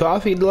to join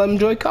coffee, let them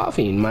join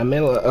coffee. In my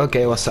middle.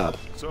 Okay, what's up?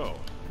 So,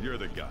 you're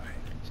the guy.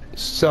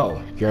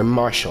 So, you're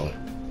Marshall.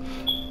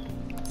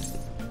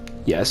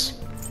 Yes.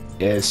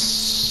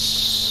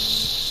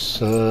 Yes.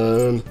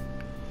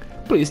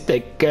 Please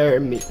take care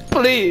of me.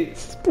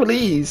 Please.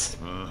 Please.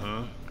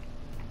 Uh-huh.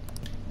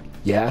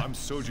 Yeah? I'm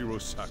Sojiro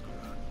Sakura.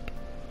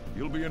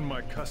 You'll be in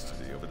my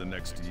custody over the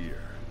next year.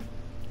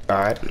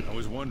 Alright. I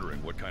was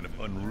wondering what kind of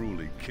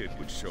unruly kid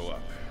would show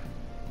up.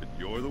 But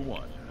you're the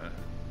one, huh?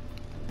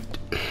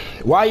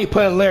 Why are you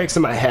putting lyrics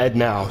in my head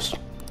now,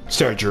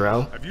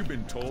 Sergio? Have you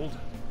been told?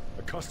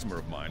 A customer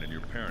of mine and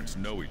your parents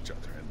know each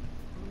other, and...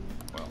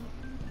 well,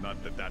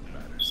 not that that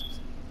matters.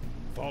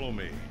 Follow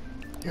me.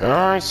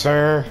 Alright,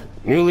 sir.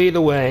 You lead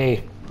the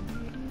way.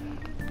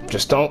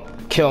 Just don't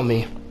kill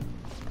me.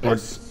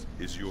 This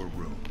is your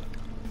room.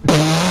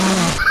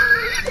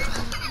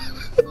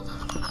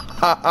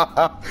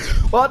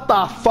 What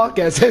the fuck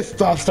is this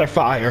dumpster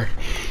fire?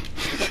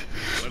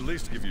 I'll at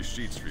least give you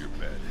sheets for your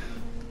bed.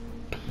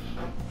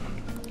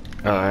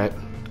 Alright.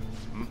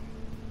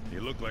 You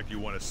look like you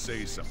want to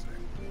say something.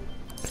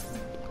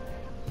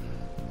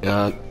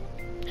 Oh,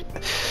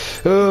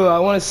 I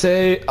want to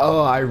say...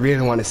 Oh, I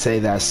really want to say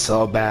that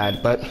so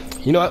bad. But,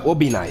 you know what? We'll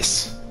be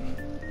nice.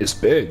 It's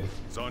big.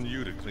 It's on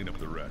you to clean up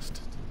the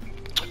rest.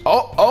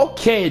 Oh,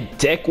 okay,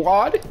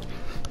 dickwad.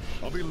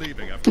 I'll be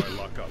leaving after I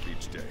lock up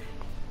each day.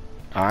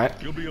 Alright.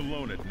 You'll be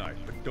alone at night,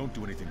 but don't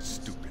do anything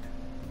stupid.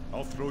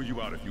 I'll throw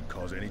you out if you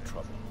cause any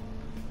trouble.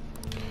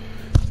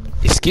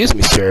 Excuse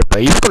me, sir,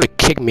 but you're gonna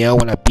kick me out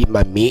when I beat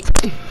my meat?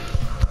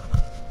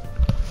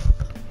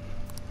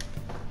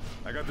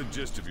 I got the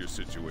gist of your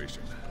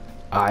situation.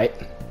 Alright.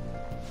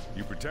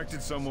 You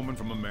protected some woman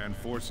from a man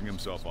forcing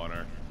himself on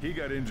her. He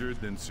got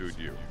injured, then sued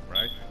you,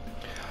 right?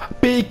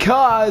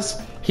 Because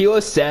he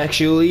was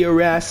sexually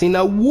harassing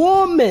a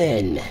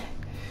woman.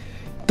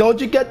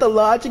 Don't you get the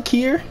logic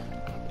here?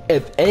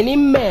 If any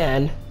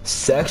man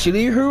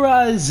sexually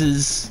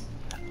harasses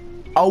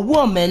a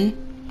woman,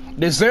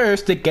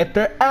 deserves to get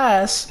their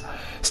ass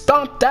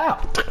stomped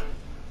out.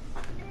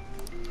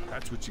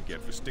 That's what you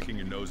get for sticking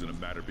your nose in a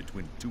matter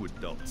between two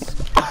adults.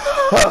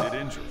 Did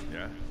injury,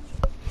 yeah?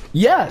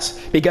 Yes,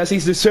 because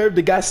he's deserved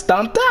to get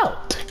stomped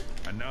out.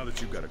 And now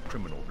that you've got a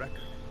criminal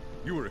record,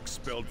 you were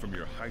expelled from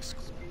your high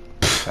school.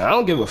 I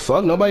don't give a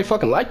fuck. Nobody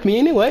fucking liked me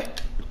anyway.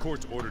 The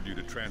courts ordered you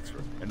to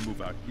transfer and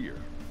move out here,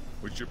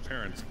 which your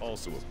parents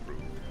also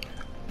approved.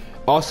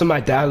 Also, my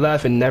dad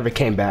left and never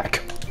came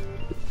back.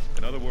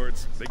 In other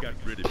words, they got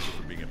rid of you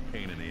for being a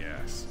pain in the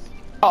ass.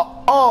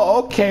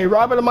 Oh, okay.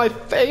 Rub it in my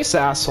face,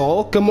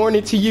 asshole. Good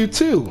morning to you,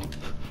 too.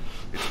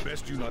 It's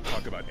best you not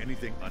talk about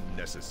anything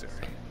unnecessary.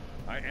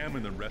 I am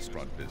in the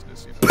restaurant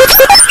business, you know.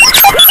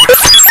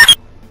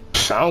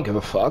 I don't give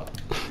a fuck.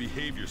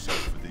 Behave yourself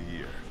for the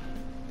year.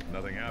 If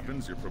nothing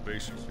happens, your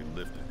probation will be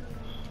lifted.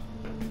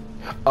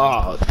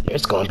 Oh,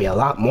 there's gonna be a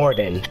lot more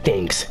than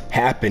things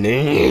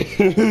happening.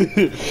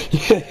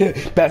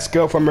 Best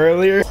girl from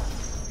earlier.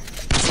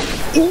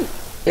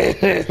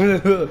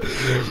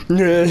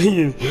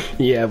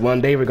 Yeah,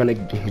 one day we're gonna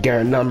get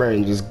her number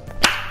and just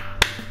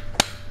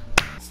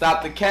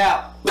stop the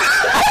cap.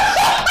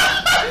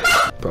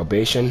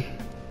 Probation.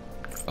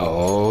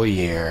 Oh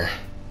yeah.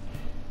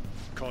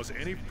 Cause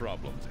any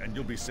problems and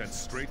you'll be sent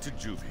straight to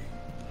juvie.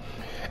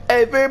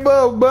 Hey, big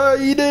bro,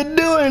 you didn't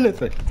do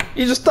anything.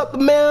 You just stopped the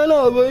man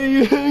up.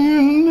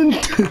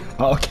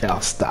 Okay,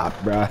 I'll stop,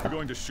 bro. We're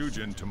going to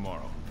Shujin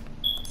tomorrow.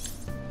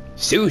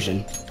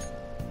 Shujin?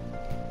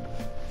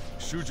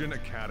 Shujin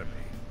Academy,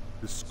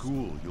 the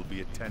school you'll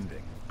be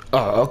attending.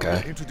 Oh,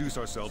 okay. We'll introduce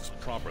ourselves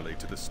properly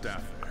to the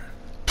staff there.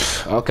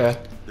 Okay.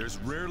 There's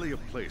rarely a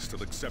place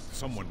that'll accept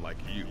someone like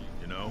you,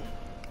 you know?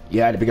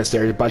 Yeah, because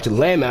there's a bunch of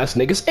lame-ass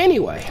niggas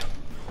anyway.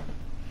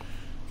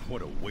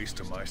 What a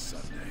waste of my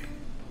Sunday.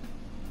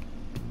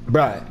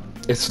 Bruh,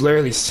 it's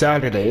literally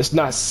Saturday. It's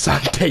not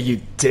Sunday,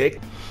 you dick.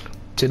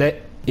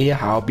 Today, yeah,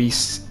 I'll be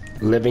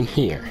living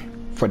here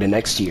for the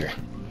next year.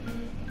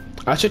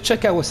 I should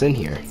check out what's in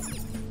here.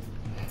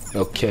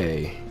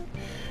 Okay.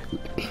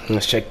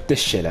 Let's check this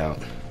shit out.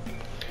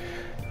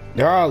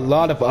 There are a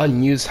lot of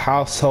unused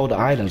household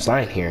items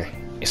lying here.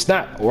 It's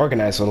not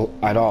organized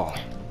at all.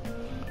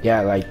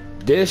 Yeah, like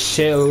this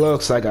shit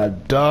looks like a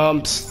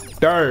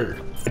dumpster.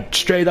 A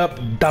straight up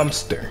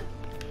dumpster.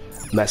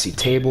 Messy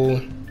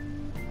table.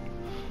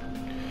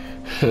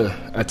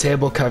 A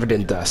table covered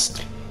in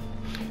dust.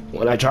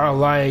 When I draw a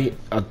line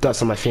of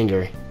dust on my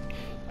finger,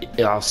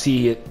 I'll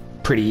see it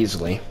pretty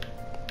easily.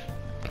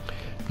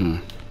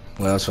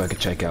 What else do I could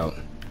check out?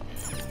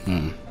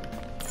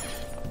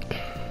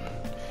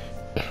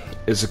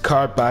 It's a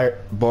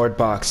cardboard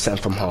box sent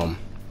from home,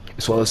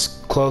 as well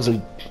as clothes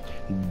and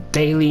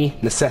daily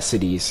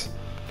necessities.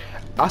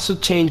 Also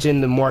change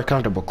into more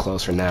comfortable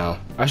clothes for now.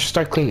 I should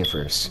start cleaning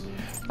first.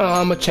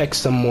 I'm gonna check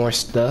some more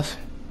stuff.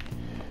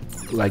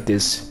 Like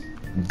this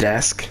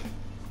desk.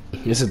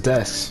 It's a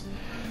desk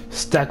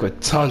stacked with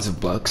tons of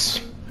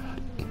books.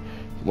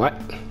 What?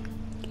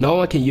 No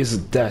one can use a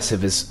desk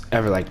if it's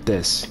ever like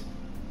this.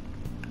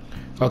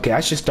 Okay, I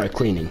should start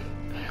cleaning.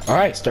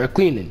 Alright, start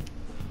cleaning.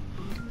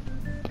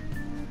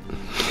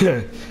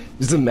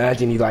 Just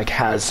imagine he like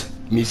has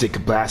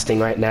music blasting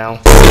right now.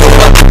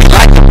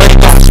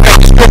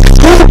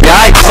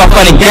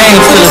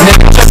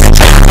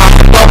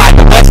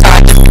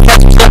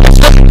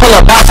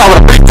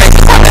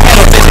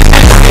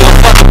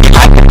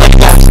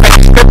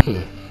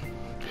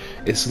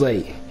 It's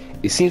late.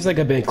 It seems like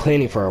I've been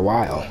cleaning for a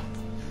while.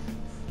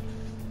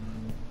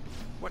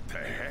 What the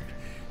heck?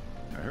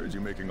 I heard you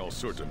making all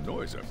sorts of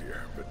noise up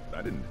here, but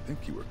I didn't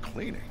think you were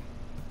cleaning.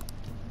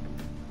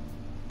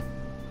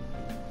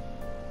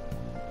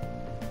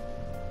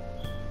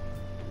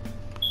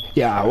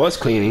 Yeah, I was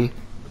cleaning.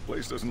 The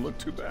place doesn't look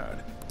too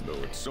bad, though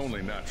it's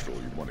only natural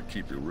you'd want to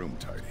keep your room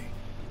tidy.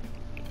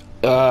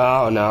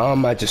 I don't know, I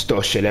might just throw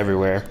shit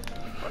everywhere.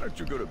 Why don't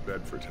you go to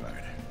bed for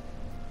tonight?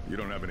 You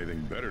don't have anything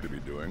better to be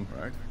doing,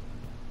 right?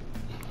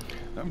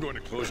 I'm going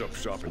to close up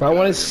shop. But I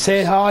want to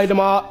say hi to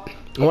I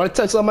want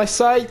to touch on my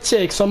side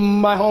chicks from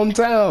my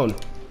hometown.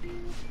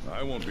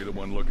 I won't be the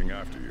one looking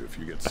after you if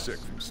you get sick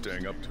from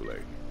staying up too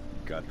late.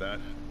 Got that?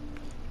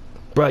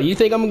 Bro, you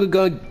think I'm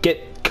gonna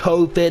get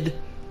COVID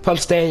from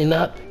staying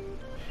up?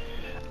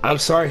 I'm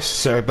sorry,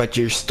 sir, but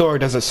your store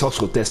doesn't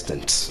social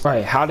distance.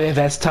 Alright, how to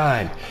invest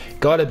time.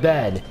 Go to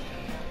bed.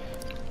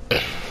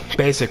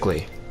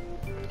 Basically.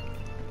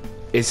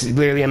 It's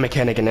literally a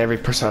mechanic in every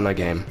Persona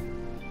game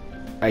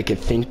I can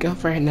think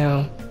of right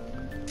now.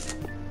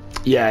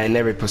 Yeah, in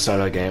every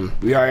Persona game.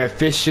 We are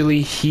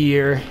officially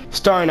here,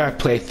 starting our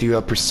playthrough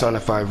of Persona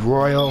 5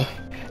 Royal.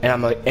 And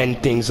I'm gonna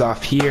end things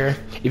off here.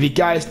 If you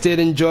guys did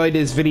enjoy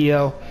this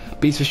video,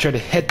 please be sure to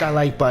hit that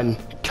like button,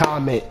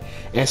 comment,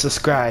 and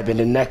subscribe. In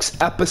the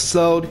next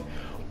episode,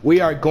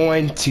 we are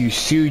going to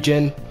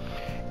Sujin.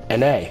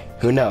 And hey,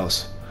 who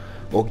knows?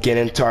 We'll get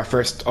into our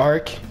first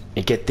arc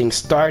and get things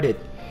started.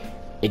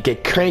 And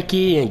get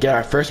cranky and get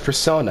our first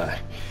Persona.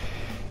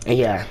 And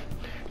yeah,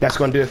 that's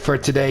gonna do it for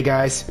today,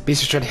 guys. Be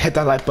sure to hit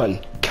that like button,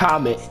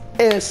 comment,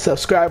 and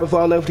subscribe with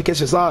all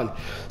notifications on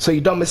so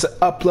you don't miss an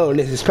upload.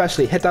 And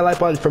especially hit that like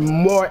button for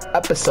more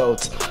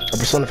episodes of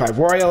Persona 5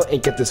 Royal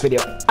and get this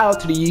video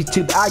out to the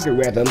YouTube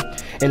algorithm.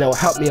 And it will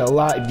help me a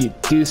lot if you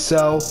do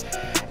so.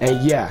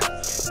 And yeah,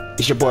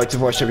 it's your boy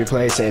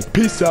ChampionPlayz saying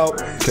peace out.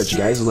 Catch you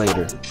guys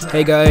later.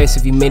 Hey guys,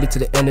 if you made it to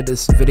the end of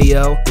this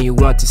video and you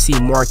want to see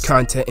more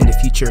content in the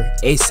future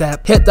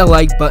ASAP, hit that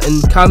like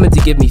button, comment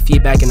to give me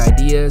feedback and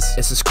ideas,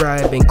 and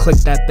subscribe and click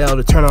that bell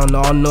to turn on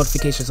all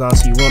notifications on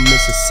so you won't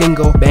miss a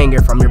single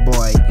banger from your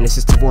boy. And this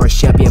is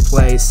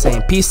ChampionPlayz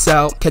saying peace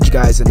out. Catch you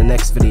guys in the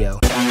next video.